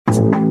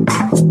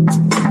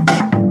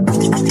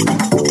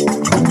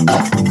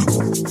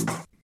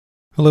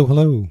Hello,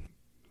 hello.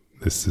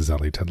 This is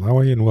Ali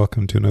Tadlawi, and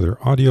welcome to another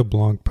audio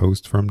blog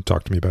post from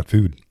Talk to Me About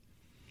Food.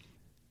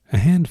 A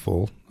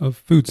handful of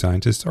food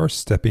scientists are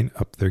stepping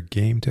up their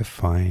game to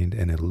find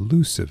an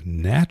elusive,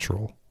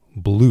 natural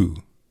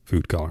blue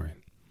food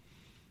coloring.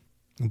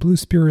 Blue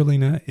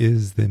spirulina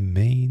is the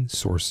main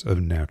source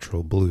of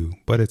natural blue,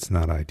 but it's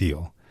not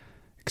ideal.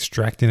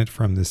 Extracting it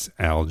from this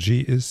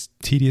algae is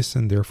tedious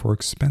and therefore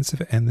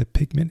expensive, and the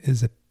pigment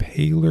is a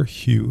paler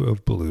hue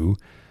of blue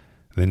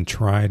than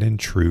tried and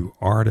true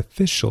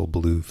artificial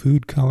blue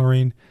food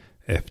coloring,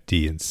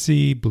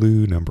 FD&C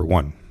Blue number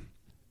 1.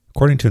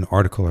 According to an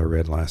article I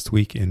read last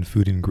week in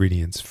Food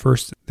Ingredients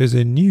First, there's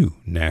a new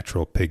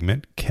natural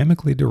pigment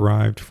chemically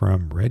derived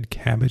from red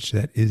cabbage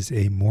that is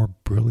a more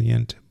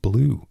brilliant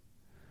blue.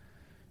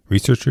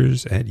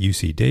 Researchers at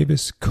UC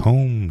Davis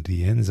combed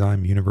the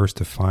enzyme universe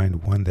to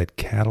find one that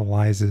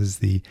catalyzes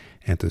the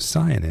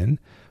anthocyanin,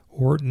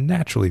 or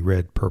naturally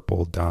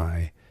red-purple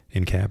dye,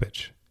 in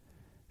cabbage.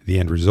 The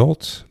end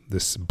result,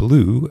 this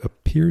blue,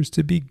 appears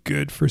to be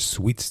good for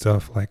sweet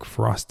stuff like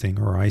frosting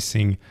or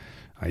icing,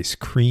 ice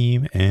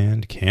cream,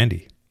 and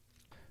candy.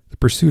 The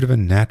pursuit of a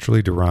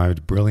naturally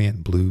derived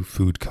brilliant blue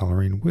food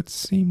coloring would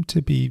seem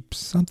to be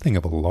something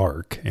of a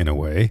lark, in a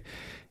way,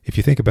 if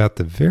you think about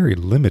the very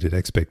limited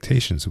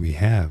expectations we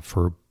have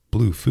for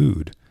blue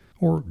food,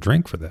 or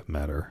drink for that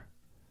matter.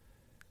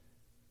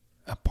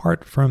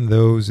 Apart from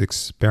those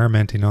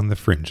experimenting on the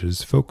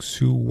fringes, folks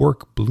who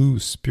work blue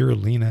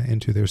spirulina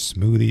into their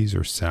smoothies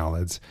or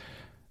salads,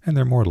 and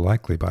they're more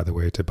likely, by the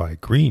way, to buy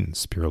green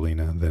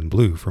spirulina than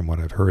blue from what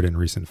I've heard in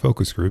recent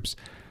focus groups,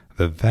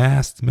 the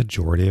vast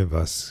majority of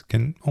us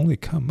can only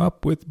come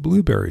up with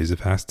blueberries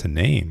if asked to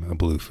name a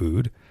blue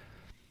food.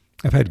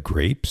 I've had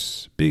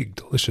grapes, big,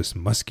 delicious,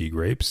 musky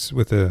grapes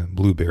with a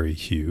blueberry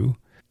hue.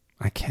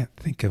 I can't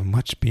think of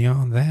much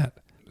beyond that.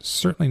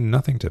 Certainly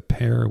nothing to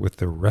pair with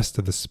the rest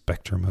of the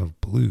spectrum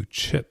of blue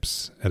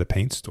chips at a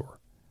paint store.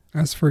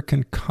 As for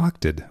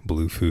concocted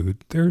blue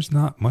food, there's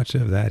not much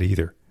of that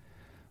either.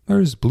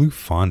 There's blue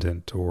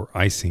fondant or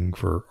icing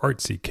for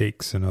artsy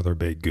cakes and other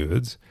baked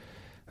goods.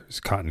 There's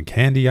cotton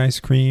candy ice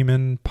cream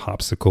and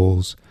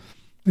popsicles,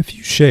 a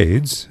few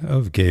shades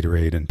of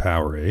Gatorade and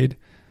Powerade,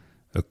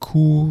 a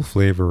cool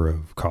flavor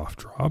of cough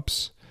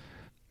drops,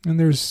 and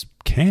there's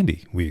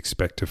candy we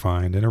expect to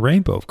find in a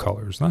rainbow of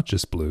colors, not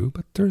just blue,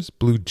 but there's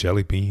blue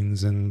jelly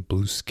beans and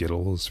blue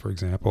Skittles, for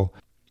example.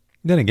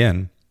 Then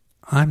again,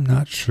 I'm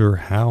not sure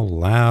how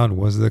loud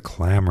was the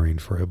clamoring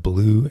for a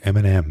blue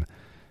M&M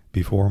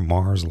before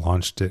Mars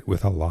launched it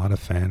with a lot of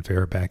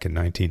fanfare back in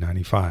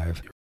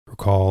 1995.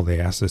 Recall they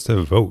asked us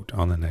to vote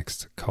on the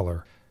next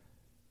color.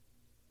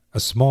 A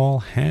small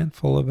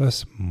handful of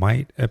us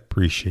might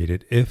appreciate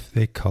it if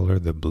they color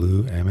the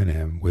blue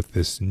M&M with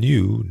this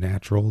new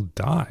natural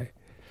dye.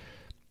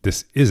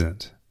 This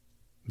isn't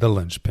the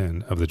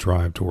linchpin of the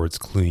drive towards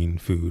clean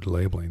food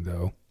labeling,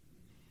 though.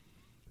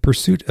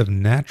 Pursuit of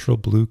natural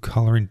blue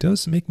coloring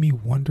does make me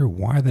wonder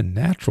why the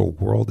natural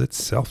world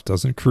itself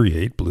doesn't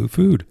create blue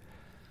food.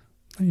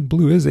 I mean,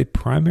 blue is a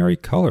primary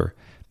color,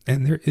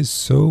 and there is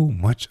so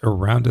much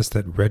around us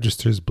that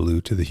registers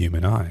blue to the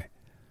human eye.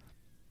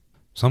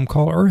 Some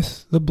call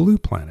Earth the blue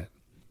planet.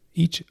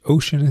 Each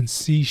ocean and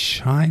sea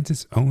shines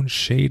its own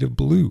shade of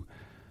blue.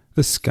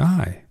 The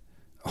sky,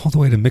 all the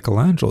way to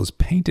Michelangelo's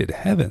painted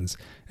heavens,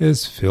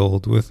 is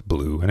filled with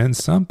blue, and in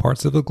some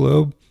parts of the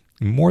globe,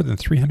 more than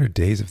 300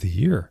 days of the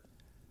year.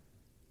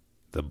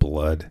 The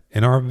blood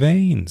in our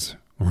veins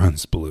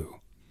runs blue.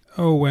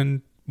 Oh,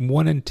 and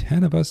 1 in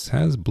 10 of us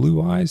has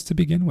blue eyes to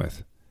begin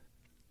with.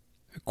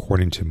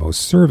 According to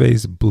most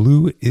surveys,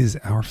 blue is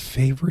our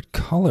favorite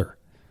color.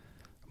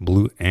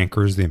 Blue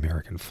anchors the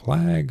American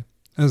flag,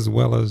 as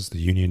well as the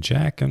Union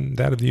Jack and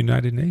that of the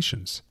United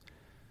Nations.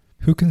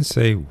 Who can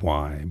say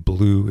why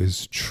blue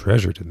is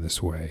treasured in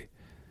this way?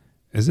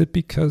 Is it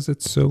because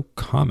it's so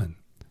common,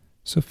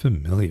 so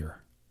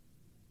familiar?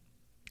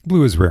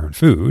 Blue is rare in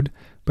food,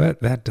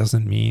 but that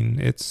doesn't mean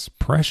it's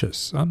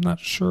precious. I'm not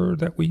sure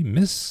that we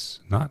miss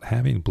not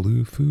having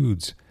blue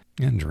foods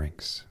and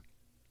drinks.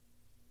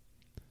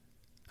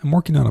 I'm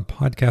working on a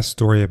podcast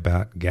story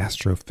about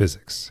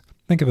gastrophysics.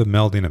 Think of a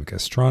melding of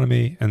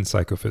gastronomy and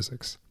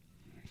psychophysics.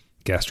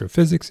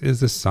 Gastrophysics is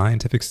the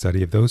scientific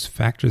study of those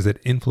factors that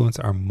influence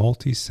our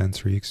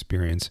multisensory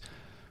experience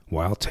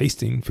while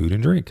tasting food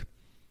and drink.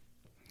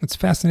 It's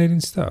fascinating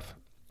stuff.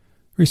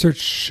 Research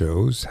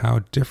shows how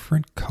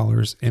different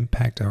colors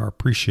impact our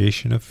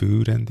appreciation of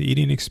food and the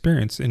eating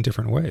experience in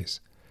different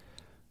ways.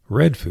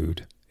 Red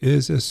food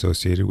is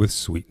associated with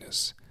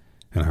sweetness,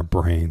 and our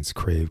brains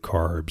crave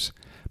carbs.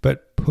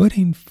 But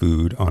putting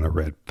food on a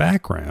red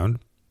background,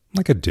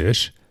 like a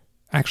dish,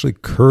 actually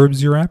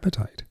curbs your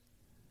appetite.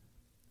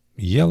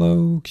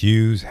 Yellow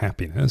cues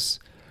happiness,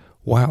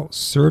 while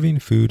serving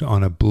food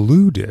on a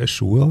blue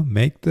dish will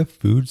make the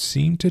food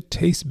seem to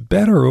taste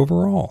better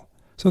overall.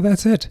 So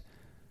that's it.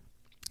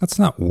 Let's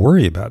not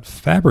worry about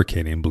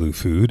fabricating blue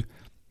food,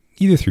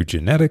 either through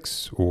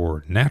genetics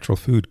or natural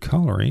food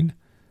coloring.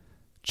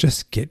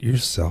 Just get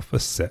yourself a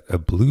set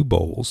of blue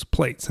bowls,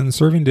 plates, and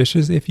serving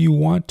dishes if you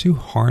want to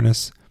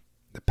harness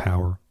The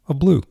power of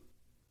blue.